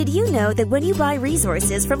Did you know that when you buy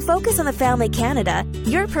resources from Focus on the Family Canada,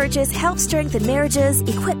 your purchase helps strengthen marriages,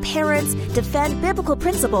 equip parents, defend biblical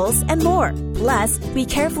principles, and more? Plus, we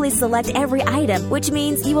carefully select every item, which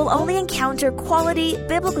means you will only encounter quality,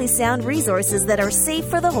 biblically sound resources that are safe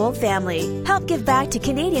for the whole family. Help give back to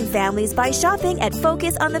Canadian families by shopping at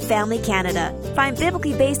Focus on the Family Canada. Find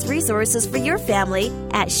biblically based resources for your family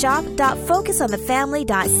at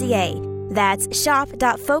shop.focusonthefamily.ca. That's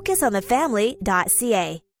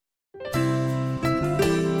shop.focusonthefamily.ca.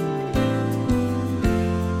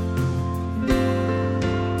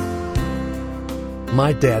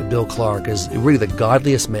 My dad, Bill Clark, is really the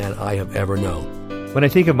godliest man I have ever known. When I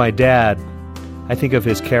think of my dad, I think of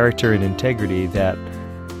his character and integrity, that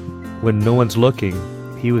when no one's looking,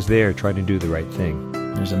 he was there trying to do the right thing.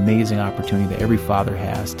 There's an amazing opportunity that every father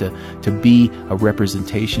has to be a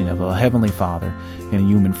representation of a heavenly father in a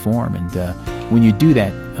human form. And when you do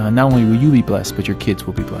that, not only will you be blessed, but your kids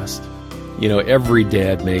will be blessed. You know, every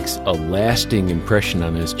dad makes a lasting impression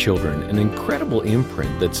on his children, an incredible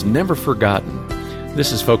imprint that's never forgotten.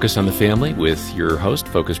 This is Focus on the Family with your host,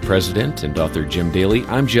 Focus President and author Jim Daly.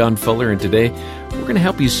 I'm John Fuller, and today we're going to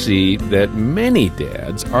help you see that many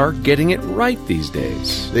dads are getting it right these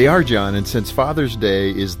days. They are, John, and since Father's Day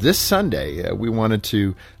is this Sunday, we wanted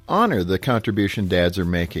to honor the contribution dads are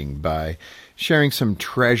making by sharing some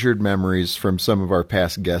treasured memories from some of our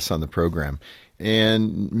past guests on the program.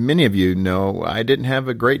 And many of you know I didn't have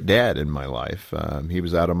a great dad in my life. He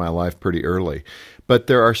was out of my life pretty early. But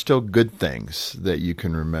there are still good things that you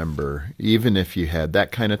can remember, even if you had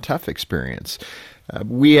that kind of tough experience.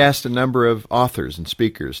 We asked a number of authors and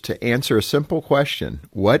speakers to answer a simple question: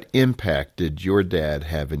 what impact did your dad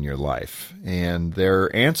have in your life? And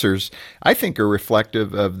their answers, I think, are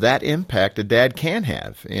reflective of that impact a dad can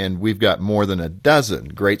have. And we've got more than a dozen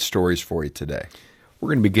great stories for you today. We're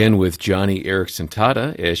going to begin with Johnny Erickson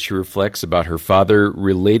Tata as she reflects about her father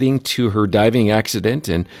relating to her diving accident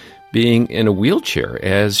and being in a wheelchair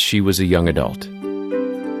as she was a young adult.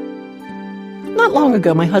 Not long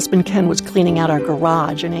ago, my husband Ken was cleaning out our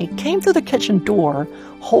garage, and he came through the kitchen door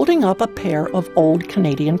holding up a pair of old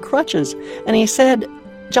Canadian crutches. And he said,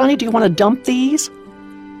 "Johnny, do you want to dump these?"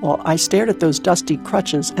 Well, I stared at those dusty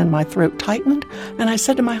crutches, and my throat tightened, and I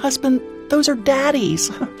said to my husband, "Those are Daddy's."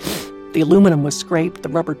 The aluminum was scraped, the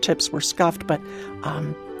rubber tips were scuffed, but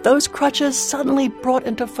those crutches suddenly brought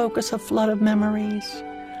into focus a flood of memories.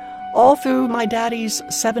 All through my daddy's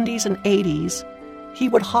 70s and 80s, he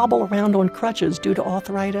would hobble around on crutches due to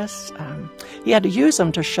arthritis. He had to use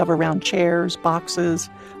them to shove around chairs, boxes.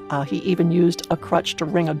 He even used a crutch to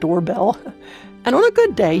ring a doorbell. And on a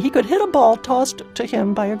good day, he could hit a ball tossed to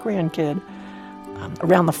him by a grandkid.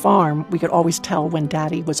 Around the farm, we could always tell when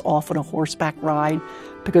Daddy was off on a horseback ride,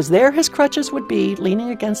 because there his crutches would be, leaning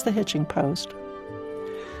against the hitching post.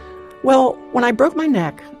 Well, when I broke my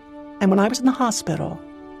neck, and when I was in the hospital,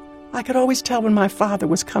 I could always tell when my father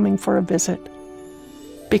was coming for a visit,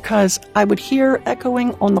 because I would hear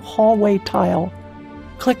echoing on the hallway tile,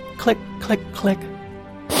 click, click, click, click.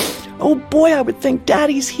 Oh boy, I would think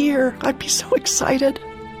Daddy's here. I'd be so excited,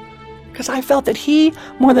 because I felt that he,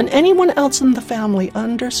 more than anyone else in the family,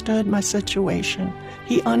 understood my situation.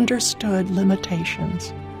 He understood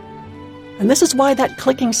limitations. And this is why that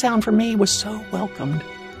clicking sound for me was so welcomed.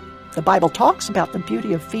 The Bible talks about the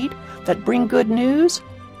beauty of feet that bring good news.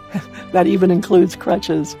 That even includes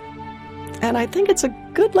crutches. And I think it's a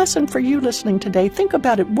good lesson for you listening today. Think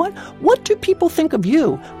about it. What do people think of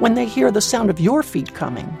you when they hear the sound of your feet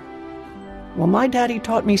coming? Well, my daddy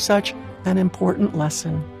taught me such an important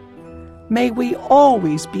lesson. May we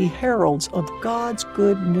always be heralds of God's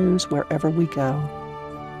good news wherever we go.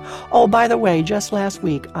 Oh, by the way, just last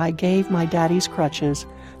week, I gave my daddy's crutches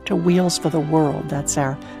to Wheels for the World. That's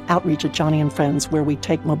our outreach at Johnny and Friends, where we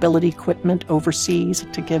take mobility equipment overseas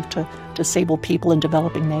to give to disabled people in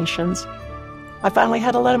developing nations. I finally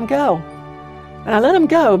had to let him go. And I let him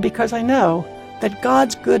go because I know that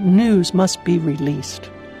God's good news must be released.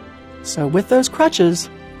 So with those crutches,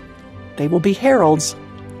 they will be heralds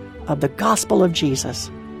of the gospel of Jesus,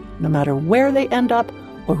 no matter where they end up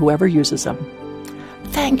or whoever uses them.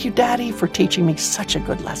 Thank you, Daddy, for teaching me such a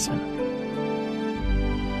good lesson.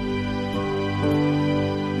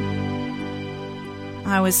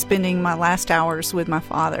 I was spending my last hours with my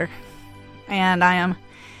father, and I am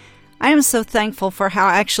so thankful for how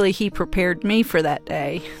actually he prepared me for that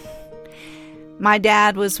day. My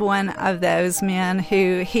dad was one of those men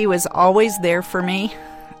who he was always there for me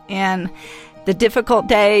in the difficult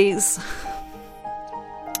days,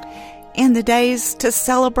 in the days to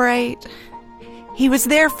celebrate. He was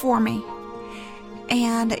there for me.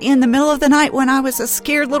 And in the middle of the night when I was a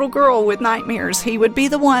scared little girl with nightmares, he would be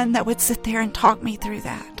the one that would sit there and talk me through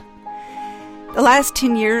that. The last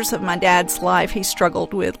 10 years of my dad's life, he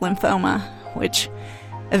struggled with lymphoma, which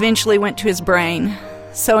eventually went to his brain.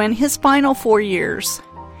 So in his final 4 years,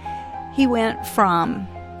 he went from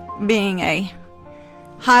being a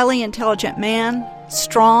highly intelligent man,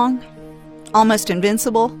 strong, almost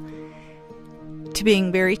invincible, to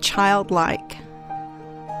being very childlike,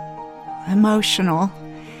 emotional,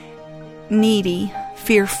 needy,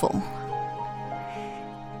 fearful.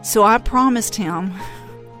 So I promised him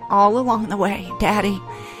all along the way, Daddy,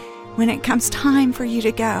 when it comes time for you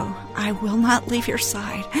to go, I will not leave your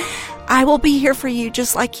side. I will be here for you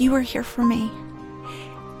just like you were here for me.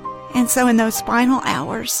 And so in those final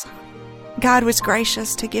hours, God was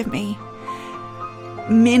gracious to give me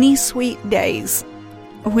many sweet days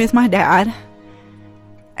with my dad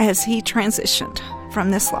as he transitioned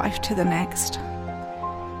from this life to the next.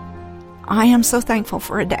 I am so thankful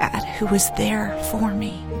for a dad who was there for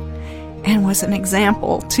me and was an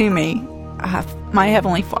example to me of my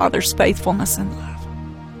Heavenly Father's faithfulness and love.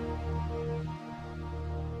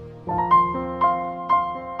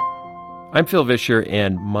 I'm Phil Vischer,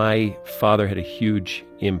 and my father had a huge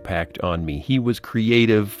impact on me. He was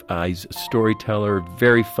creative. He's a storyteller,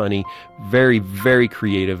 very funny, very, very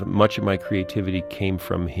creative. Much of my creativity came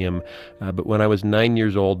from him. But when I was 9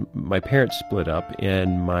 years old, my parents split up,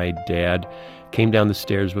 and my dad came down the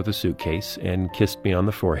stairs with a suitcase and kissed me on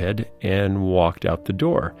the forehead and walked out the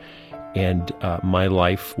door. And my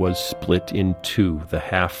life was split in two, the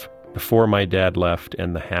half before my dad left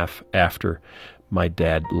and the half after my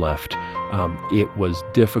dad left. It was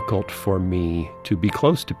difficult for me to be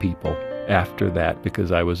close to people after that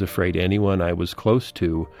because I was afraid anyone I was close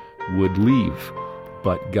to would leave.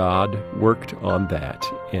 But God worked on that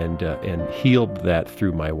and healed that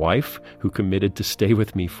through my wife, who committed to stay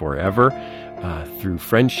with me forever, through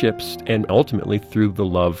friendships, and ultimately through the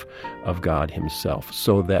love of God himself.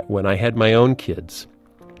 So that when I had my own kids,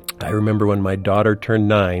 I remember when my daughter turned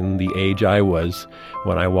 9, the age I was,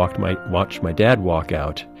 when I watched my dad walk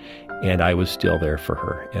out, and I was still there for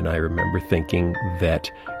her. And I remember thinking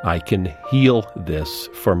that I can heal this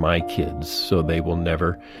for my kids so they will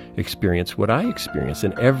never experience what I experienced.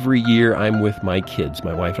 And every year I'm with my kids,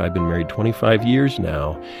 my wife and I have been married 25 years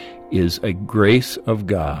now, is a grace of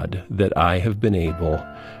God that I have been able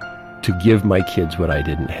to give my kids what I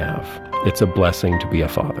didn't have. It's a blessing to be a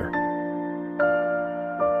father.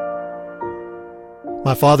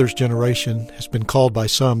 My father's generation has been called by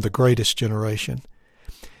some the greatest generation.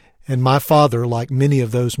 And my father, like many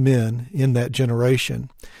of those men in that generation,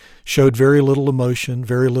 showed very little emotion,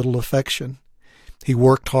 very little affection. He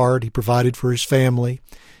worked hard. He provided for his family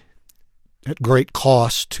at great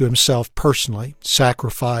cost to himself personally,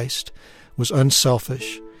 sacrificed, was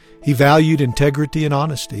unselfish. He valued integrity and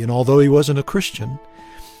honesty. And although he wasn't a Christian,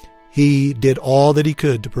 he did all that he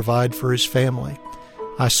could to provide for his family.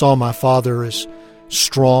 I saw my father as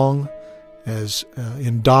strong, as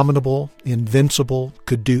indomitable, invincible,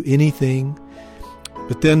 could do anything.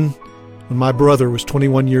 But then when my brother was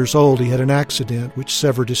 21 years old, he had an accident which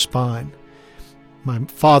severed his spine. My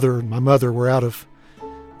father and my mother were out of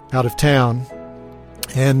town,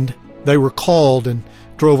 and they were called and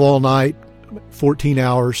drove all night, 14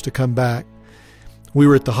 hours to come back. We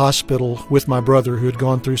were at the hospital with my brother who had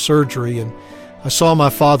gone through surgery, and I saw my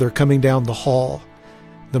father coming down the hall,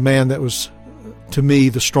 the man that was, to me,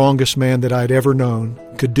 the strongest man that I'd ever known,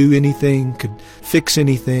 could do anything, could fix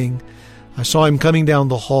anything. I saw him coming down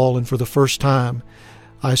the hall, and for the first time,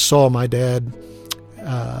 I saw my dad,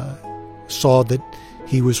 saw that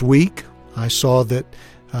he was weak. I saw that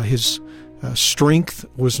his strength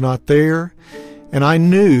was not there. And I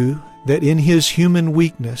knew that in his human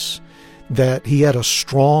weakness, that he had a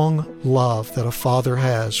strong love that a father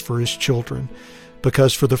has for his children.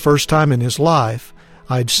 Because for the first time in his life,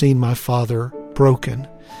 I'd seen my father broken,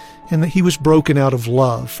 and that he was broken out of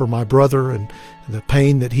love for my brother and the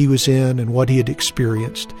pain that he was in and what he had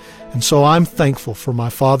experienced. And so I'm thankful for my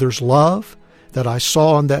father's love that I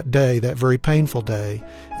saw on that day, that very painful day,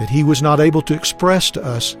 that he was not able to express to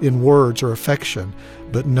us in words or affection,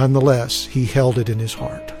 but nonetheless, he held it in his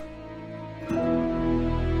heart.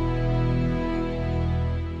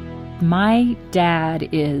 My dad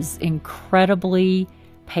is incredibly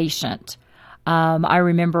patient. I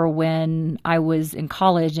remember when I was in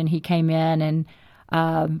college and he came in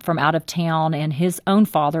and from out of town, and his own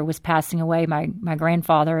father was passing away, my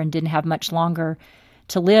grandfather, and didn't have much longer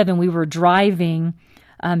to live. And we were driving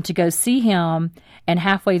to go see him, and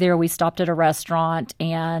halfway there we stopped at a restaurant,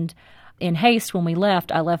 and in haste when we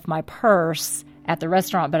left, I left my purse at the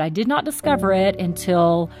restaurant, but I did not discover it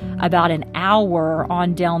until about an hour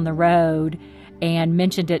on down the road and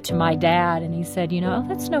mentioned it to my dad. And he said, oh,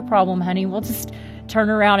 that's no problem, honey. We'll just turn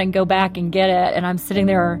around and go back and get it. And I'm sitting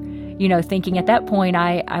there, thinking at that point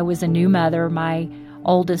I was a new mother. My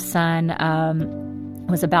oldest son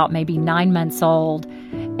was about maybe 9 months old.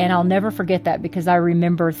 And I'll never forget that because I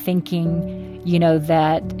remember thinking,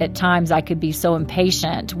 that at times I could be so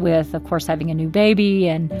impatient with, of course, having a new baby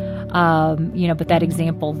and, but that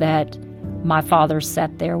example that my father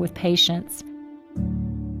set there with patience.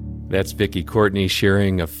 That's Vicki Courtney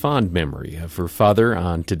sharing a fond memory of her father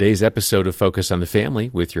on today's episode of Focus on the Family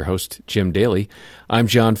with your host, Jim Daly. I'm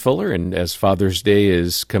John Fuller, and as Father's Day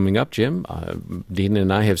is coming up, Jim, Dina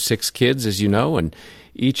and I have 6 kids, as you know, and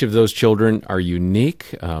each of those children are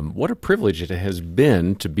unique. What a privilege it has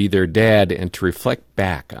been to be their dad and to reflect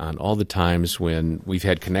back on all the times when we've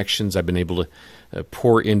had connections. I've been able to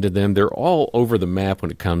pour into them. They're all over the map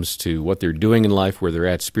when it comes to what they're doing in life, where they're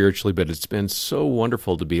at spiritually, but it's been so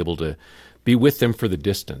wonderful to be able to be with them for the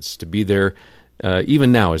distance, to be there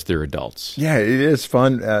even now as they're adults. Yeah, it is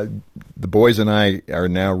fun. The boys and I are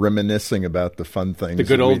now reminiscing about the fun things. The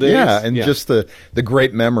good old days? Yeah, and just the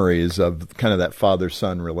great memories of kind of that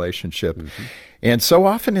father-son relationship. Mm-hmm. And so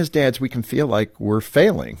often as dads, we can feel like we're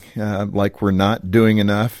failing, like we're not doing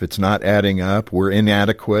enough, it's not adding up, we're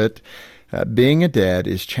inadequate. Being a dad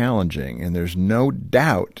is challenging, and there's no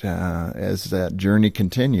doubt as that journey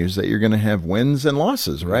continues that you're going to have wins and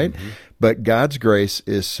losses, right? Mm-hmm. But God's grace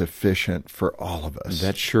is sufficient for all of us.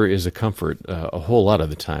 That sure is a comfort a whole lot of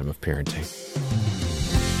the time of parenting.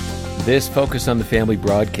 This Focus on the Family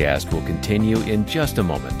broadcast will continue in just a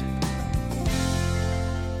moment.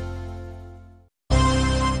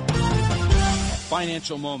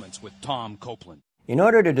 Financial Moments with Tom Copeland. In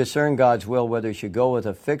order to discern God's will, whether you should go with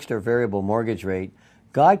a fixed or variable mortgage rate,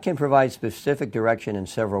 God can provide specific direction in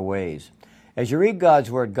several ways. As you read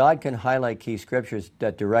God's Word, God can highlight key scriptures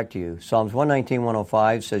that direct you. Psalms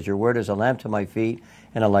 119:105 says, "Your word is a lamp to my feet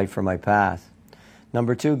and a light for my path."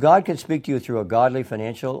 Number 2, God can speak to you through a godly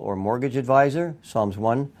financial or mortgage advisor. Psalms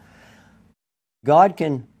 1. God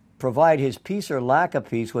can provide His peace or lack of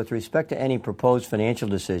peace with respect to any proposed financial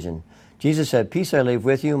decision. Jesus said, "Peace I leave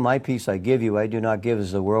with you, my peace I give you, I do not give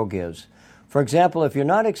as the world gives." For example, if you're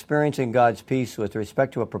not experiencing God's peace with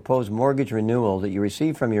respect to a proposed mortgage renewal that you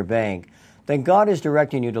receive from your bank, then God is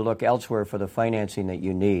directing you to look elsewhere for the financing that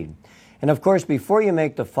you need. And of course, before you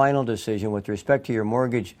make the final decision with respect to your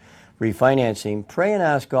mortgage refinancing, pray and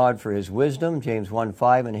ask God for His wisdom, James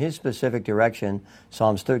 1:5, and His specific direction,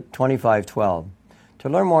 Psalms 25:12. To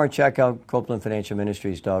learn more, check out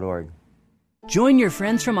CopelandFinancialMinistries.org. Join your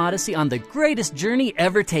friends from Odyssey on the greatest journey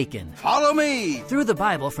ever taken. Follow me! Through the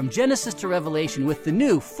Bible from Genesis to Revelation with the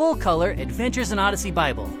new full-color Adventures in Odyssey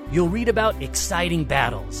Bible. You'll read about exciting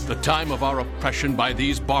battles. The time of our oppression by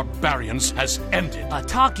these barbarians has ended. A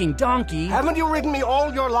talking donkey. Haven't you ridden me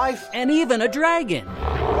all your life? And even a dragon.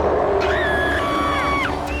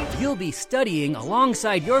 You'll be studying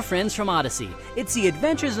alongside your friends from Odyssey. It's the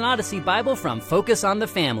Adventures in Odyssey Bible from Focus on the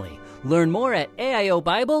Family. Learn more at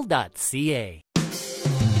aiobible.ca.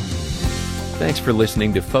 Thanks for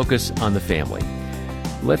listening to Focus on the Family.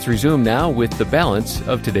 Let's resume now with the balance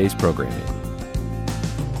of today's programming.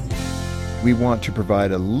 We want to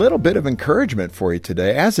provide a little bit of encouragement for you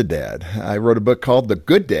today as a dad. I wrote a book called The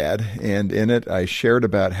Good Dad, and in it I shared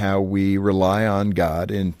about how we rely on God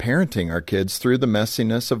in parenting our kids through the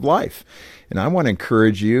messiness of life. And I want to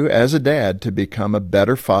encourage you as a dad to become a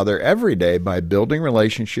better father every day by building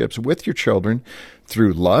relationships with your children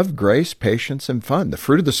through love, grace, patience, and fun, the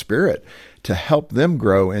fruit of the Spirit, to help them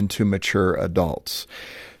grow into mature adults.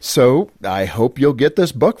 So I hope you'll get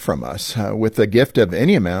this book from us with a gift of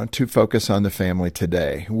any amount to Focus on the Family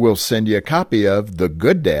today. We'll send you a copy of The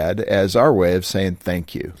Good Dad as our way of saying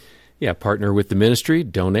thank you. Yeah, partner with the ministry,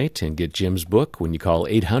 donate, and get Jim's book when you call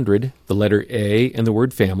 800, the letter A, and the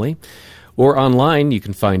word family. Or online, you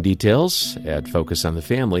can find details at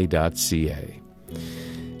focusonthefamily.ca.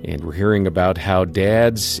 And we're hearing about how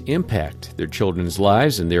dads impact their children's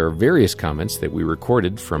lives, and there are various comments that we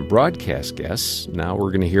recorded from broadcast guests. Now we're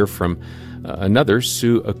going to hear from another,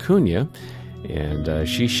 Sue Acuna, and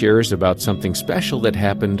she shares about something special that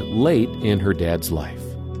happened late in her dad's life.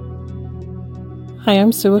 Hi,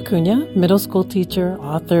 I'm Sue Acuna, middle school teacher,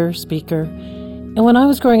 author, speaker. And when I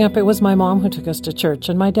was growing up, it was my mom who took us to church,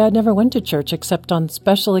 and my dad never went to church except on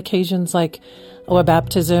special occasions like a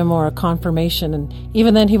baptism or a confirmation, and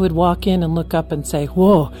even then he would walk in and look up and say,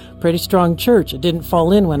 "Whoa, pretty strong church. It didn't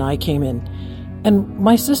fall in when I came in." And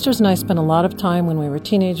my sisters and I spent a lot of time when we were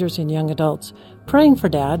teenagers and young adults praying for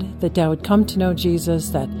Dad, that Dad would come to know Jesus,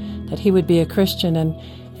 that he would be a Christian,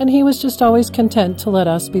 and he was just always content to let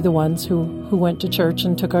us be the ones who went to church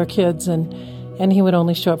and took our kids, and he would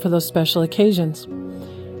only show up for those special occasions.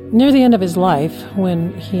 Near the end of his life,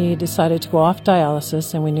 when he decided to go off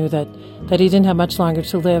dialysis and we knew that he didn't have much longer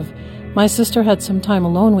to live, my sister had some time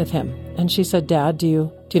alone with him, and she said, "Dad, do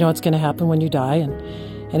you know what's going to happen when you die?"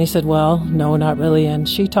 And he said, "Well, no, not really." And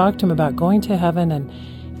she talked to him about going to heaven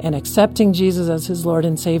and accepting Jesus as his Lord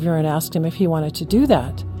and Savior, and asked him if he wanted to do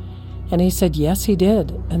that. And he said, yes, he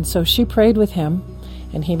did. And so she prayed with him,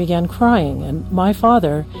 and he began crying. And my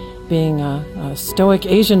father, being a stoic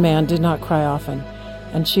Asian man, did not cry often.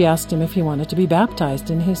 And she asked him if he wanted to be baptized,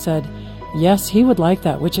 and he said, yes, he would like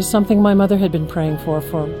that, which is something my mother had been praying for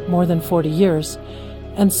more than 40 years.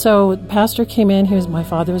 And so the pastor came in. My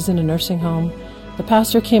father was in a nursing home. The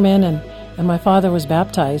pastor came in, and my father was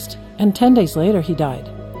baptized, and 10 days later he died.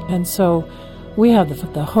 And so we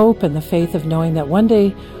have the hope and the faith of knowing that one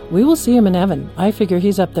day we will see him in heaven. I figure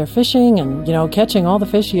he's up there fishing and, catching all the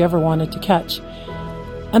fish he ever wanted to catch.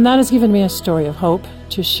 And that has given me a story of hope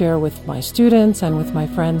to share with my students and with my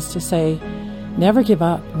friends, to say, never give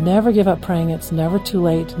up. Never give up praying. It's never too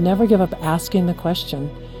late. Never give up asking the question,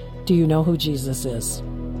 do you know who Jesus is?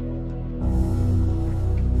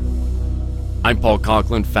 I'm Paul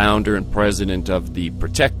Conklin, founder and president of the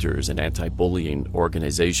Protectors, an anti-bullying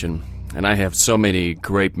organization. And I have so many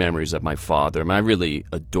great memories of my father. I really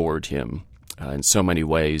adored him in so many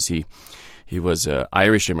ways. He was an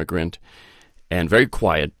Irish immigrant and very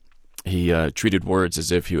quiet. He treated words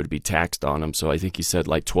as if he would be taxed on them, so I think he said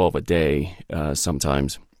like 12 a day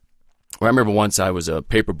sometimes. Well, I remember once I was a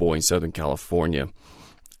paper boy in Southern California,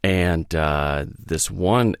 and this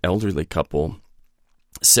one elderly couple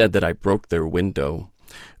said that I broke their window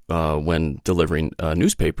when delivering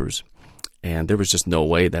newspapers. And there was just no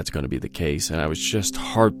way that's going to be the case. And I was just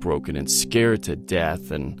heartbroken and scared to death,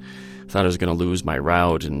 and thought I was going to lose my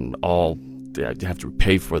route and I'd have to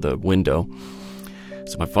pay for the window.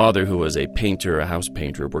 So my father, who was a painter, a house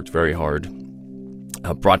painter, worked very hard,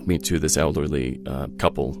 brought me to this elderly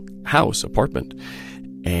couple apartment.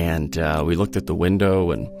 And we looked at the window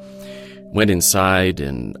and went inside,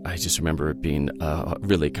 and I just remember it being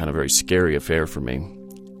really kind of very scary affair for me.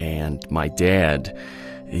 And my dad,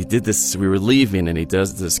 he did this, we were leaving, and he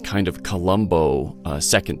does this kind of Columbo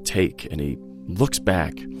second take, and he looks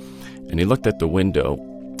back, and he looked at the window,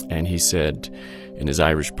 and he said in his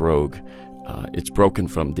Irish brogue, it's broken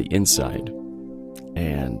from the inside.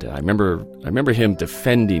 And I remember him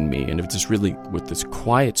defending me, and it was just really with this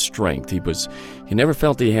quiet strength. He never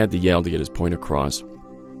felt he had to yell to get his point across.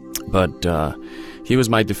 But he was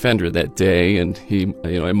my defender that day, and he,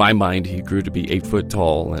 in my mind, he grew to be 8 foot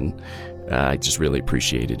tall, and I just really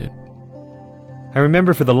appreciated it. I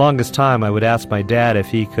remember for the longest time I would ask my dad if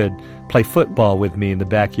he could play football with me in the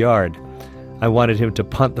backyard. I wanted him to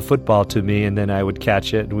punt the football to me, and then I would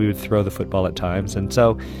catch it, and we would throw the football at times. And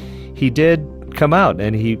so he did come out,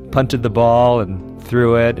 and he punted the ball and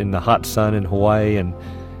threw it in the hot sun in Hawaii. And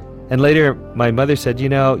later my mother said,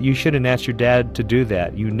 you shouldn't ask your dad to do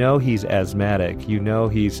that. He's asthmatic.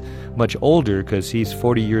 He's much older because he's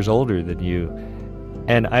 40 years older than you.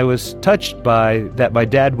 And I was touched by that my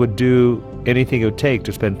dad would do anything it would take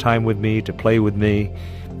to spend time with me, to play with me,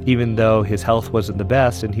 even though his health wasn't the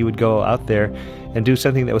best, and he would go out there and do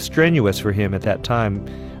something that was strenuous for him at that time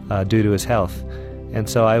due to his health. And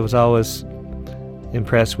so I was always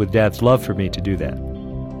impressed with Dad's love for me to do that.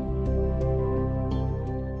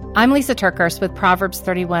 I'm Lisa Turkhurst with Proverbs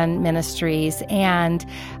 31 Ministries, and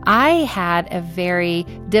I had a very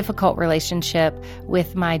difficult relationship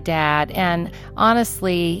with my dad. And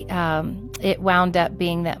honestly, it wound up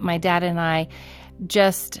being that my dad and I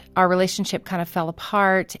our relationship kind of fell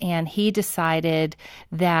apart, and he decided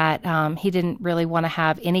that he didn't really want to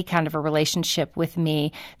have any kind of a relationship with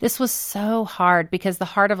me. This was so hard because the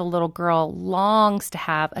heart of a little girl longs to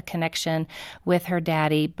have a connection with her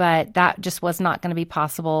daddy, but that just was not going to be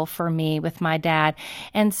possible for me with my dad.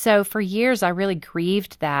 And so for years, I really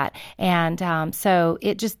grieved that. And so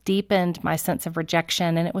it just deepened my sense of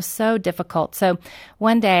rejection, and it was so difficult. So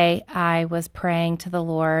one day I was praying to the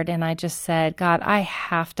Lord, and I just said, God, I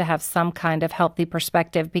have to have some kind of healthy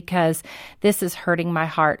perspective because this is hurting my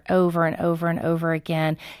heart over and over and over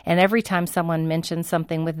again. And every time someone mentions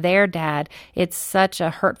something with their dad, it's such a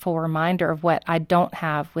hurtful reminder of what I don't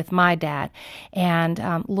have with my dad.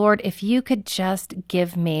 And Lord, if you could just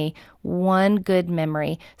give me one good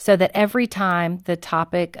memory so that every time the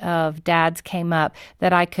topic of dads came up,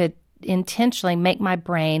 that I could intentionally make my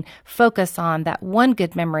brain focus on that one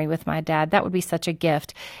good memory with my dad. That would be such a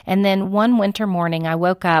gift. And then one winter morning, I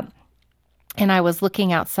woke up and I was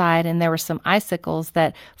looking outside, and there were some icicles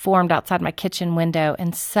that formed outside my kitchen window.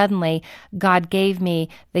 And suddenly, God gave me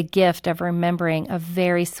the gift of remembering a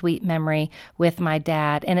very sweet memory with my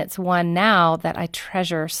dad. And it's one now that I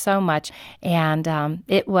treasure so much. And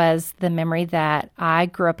it was the memory that I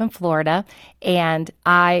grew up in Florida, and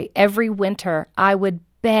every winter, I would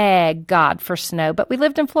beg God for snow, but we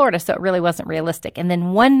lived in Florida, so it really wasn't realistic. And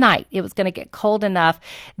then one night, it was going to get cold enough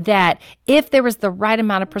that if there was the right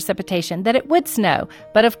amount of precipitation, that it would snow.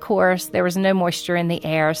 But of course, there was no moisture in the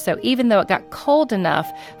air, so even though it got cold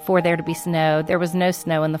enough for there to be snow, there was no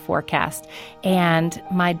snow in the forecast. And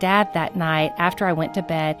my dad that night, after I went to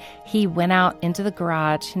bed, he went out into the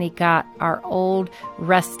garage and he got our old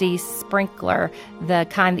rusty sprinkler, the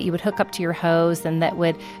kind that you would hook up to your hose and that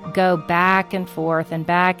would go back and forth,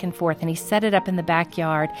 and he set it up in the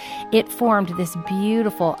backyard. It formed this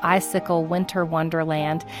beautiful icicle winter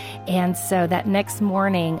wonderland. And so that next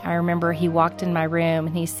morning, I remember he walked in my room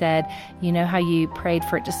and he said, "You know how you prayed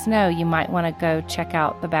for it to snow? You might want to go check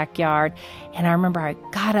out the backyard." And I remember I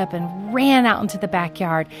got up and ran out into the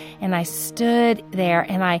backyard, and I stood there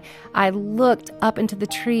and I looked up into the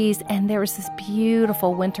trees, and there was this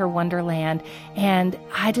beautiful winter wonderland. And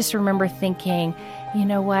I just remember thinking, you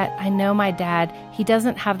know what? I know my dad, he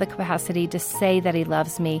doesn't have the capacity to say that he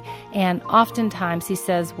loves me. And oftentimes he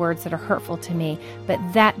says words that are hurtful to me. But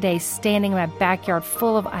that day, standing in my backyard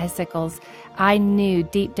full of icicles, I knew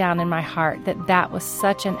deep down in my heart that that was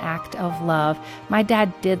such an act of love. My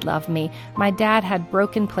dad did love me. My dad had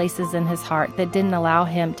broken places in his heart that didn't allow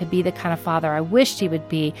him to be the kind of father I wished he would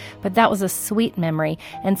be, but that was a sweet memory.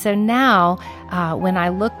 And so now, when I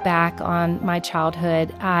look back on my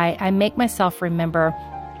childhood, I make myself remember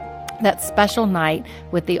that special night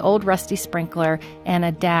with the old rusty sprinkler and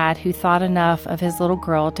a dad who thought enough of his little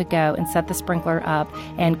girl to go and set the sprinkler up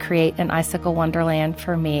and create an icicle wonderland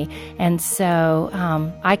for me. And so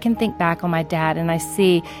I can think back on my dad and I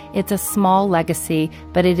see it's a small legacy,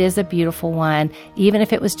 but it is a beautiful one. Even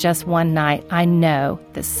if it was just one night, I know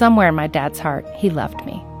that somewhere in my dad's heart, he loved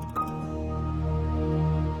me.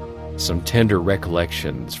 Some tender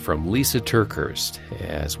recollections from Lisa TerKeurst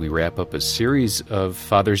as we wrap up a series of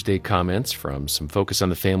Father's Day comments from some Focus on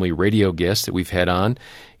the Family radio guests that we've had on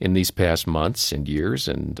in these past months and years.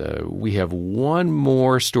 And we have one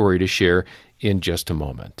more story to share in just a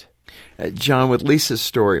moment. John, with Lisa's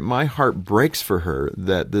story, my heart breaks for her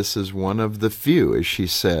that this is one of the few, as she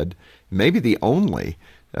said, maybe the only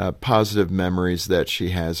positive memories that she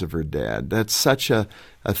has of her dad. That's such a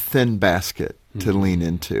thin basket to lean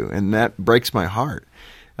into, and that breaks my heart.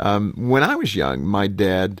 When I was young, my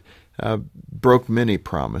dad broke many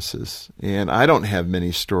promises, and I don't have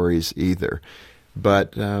many stories either.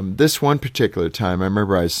 But this one particular time, I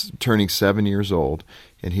remember I was turning 7 years old,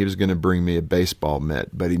 and he was going to bring me a baseball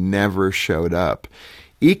mitt, but he never showed up.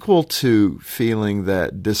 Equal to feeling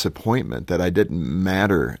that disappointment that I didn't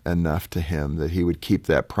matter enough to him, that he would keep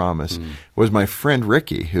that promise, was my friend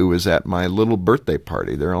Ricky, who was at my little birthday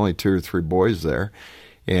party. There were only 2 or 3 boys there.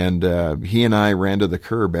 And he and I ran to the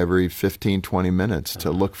curb every 15, 20 minutes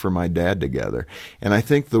to look for my dad together. And I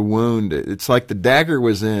think the wound, it's like the dagger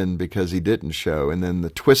was in because he didn't show, and then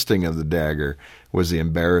the twisting of the dagger was the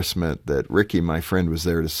embarrassment that Ricky, my friend, was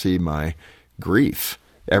there to see my grief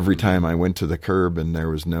every time I went to the curb and there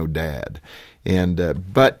was no dad.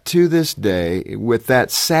 And but to this day, with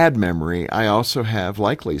that sad memory, I also have,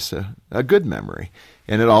 like Lisa, a good memory.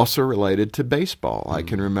 And it also related to baseball. I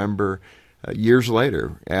can remember years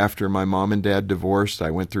later, after my mom and dad divorced,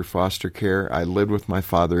 I went through foster care. I lived with my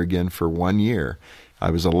father again for 1 year.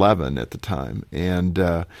 I was 11 at the time.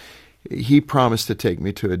 And he promised to take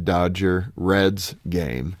me to a Dodger-Reds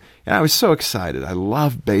game. And I was so excited. I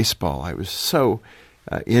loved baseball. I was so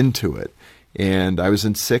into it. And I was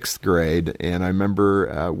in 6th grade, and I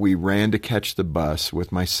remember we ran to catch the bus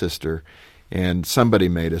with my sister, and somebody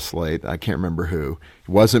made us late. I can't remember who. It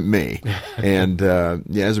wasn't me. And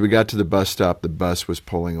as we got to the bus stop, the bus was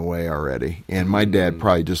pulling away already. And my dad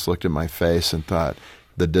probably just looked at my face and thought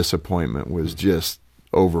the disappointment was just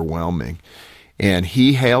overwhelming. And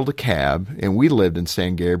he hailed a cab, and we lived in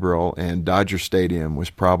San Gabriel, and Dodger Stadium was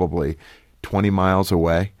probably 20 miles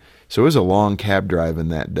away. So it was a long cab drive in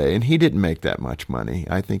that day, and he didn't make that much money.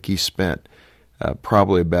 I think he spent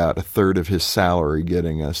probably about a third of his salary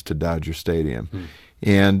getting us to Dodger Stadium.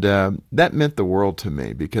 And that meant the world to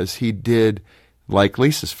me because he did, like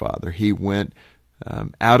Lisa's father, he went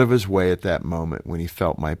out of his way at that moment when he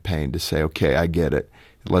felt my pain to say, okay, I get it.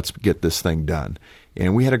 Let's get this thing done.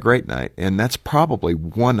 And we had a great night, and that's probably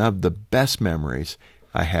one of the best memories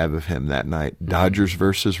I have of him that night. Dodgers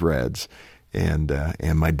versus Reds, and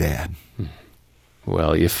my dad.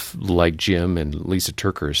 Well, if, like Jim and Lisa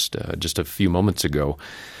Turkhurst just a few moments ago,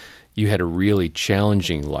 you had a really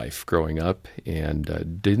challenging life growing up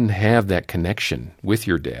and didn't have that connection with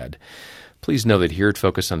your dad, please know that here at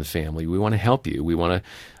Focus on the Family, we want to help you. We want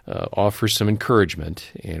to offer some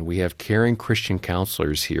encouragement, and we have caring Christian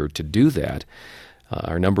counselors here to do that.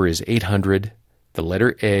 Our number is 800, the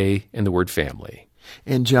letter A, and the word family.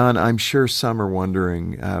 And John, I'm sure some are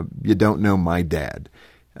wondering, you don't know my dad.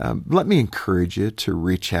 Let me encourage you to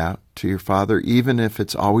reach out to your father, even if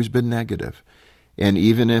it's always been negative. And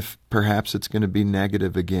even if perhaps it's going to be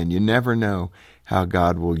negative again, you never know how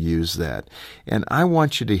God will use that. And I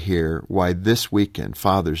want you to hear why this weekend,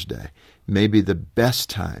 Father's Day, may be the best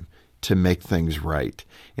time to make things right.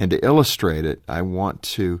 And to illustrate it, I want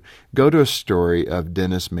to go to a story of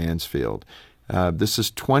Dennis Mansfield. This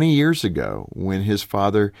is 20 years ago when his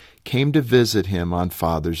father came to visit him on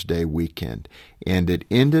Father's Day weekend, and it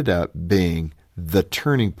ended up being the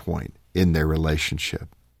turning point in their relationship.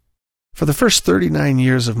 For the first 39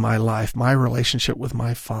 years of my life, my relationship with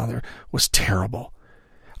my father was terrible.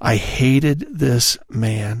 I hated this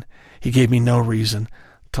man. He gave me no reason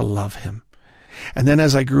to love him. And then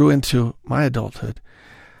as I grew into my adulthood,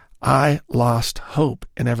 I lost hope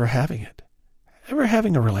in ever having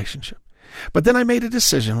a relationship. But then I made a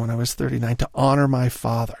decision when I was 39 to honor my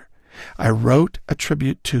father. I wrote a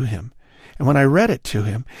tribute to him. And when I read it to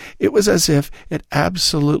him, it was as if it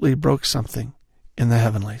absolutely broke something in the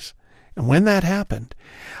heavenlies. And when that happened,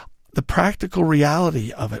 the practical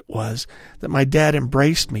reality of it was that my dad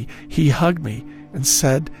embraced me. He hugged me and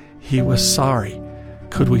said he was sorry.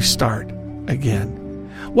 Could we start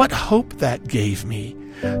again? What hope that gave me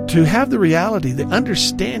to have the reality, the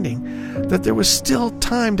understanding that there was still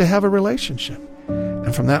time to have a relationship.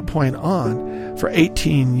 And from that point on, for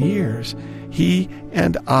 18 years, he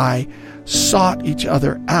and I sought each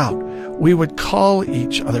other out. We would call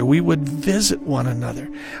each other. We would visit one another.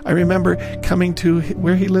 I remember coming to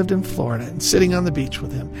where he lived in Florida and sitting on the beach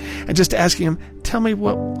with him and just asking him, tell me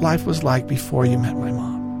what life was like before you met my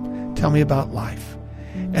mom. Tell me about life.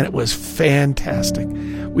 And it was fantastic.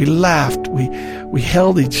 We laughed. We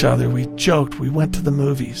held each other. We joked. We went to the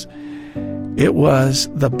movies. It was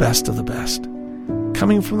the best of the best.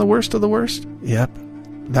 Coming from the worst of the worst? Yep.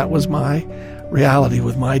 That was my reality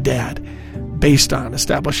with my dad, based on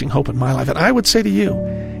establishing hope in my life. And I would say to you,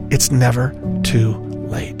 it's never too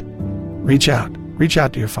late. Reach out. Reach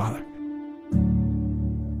out to your father.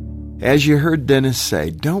 As you heard Dennis say,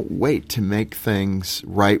 don't wait to make things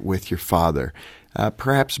right with your father.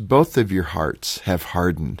 Perhaps both of your hearts have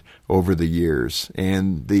hardened over the years,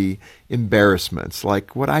 and the embarrassments,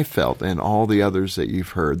 like what I felt and all the others that you've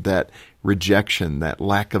heard, that rejection, that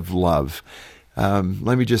lack of love.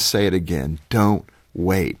 Let me just say it again. Don't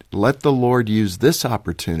wait. Let the Lord use this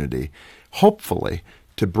opportunity, hopefully,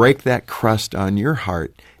 to break that crust on your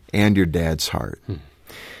heart and your dad's heart.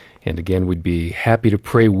 And again, we'd be happy to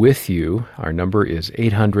pray with you. Our number is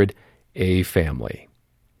 800-A-FAMILY.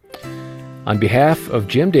 On behalf of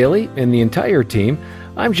Jim Daly and the entire team,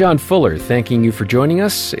 I'm John Fuller, thanking you for joining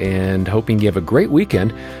us and hoping you have a great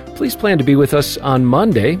weekend. Please plan to be with us on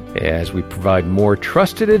Monday as we provide more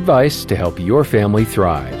trusted advice to help your family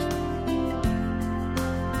thrive.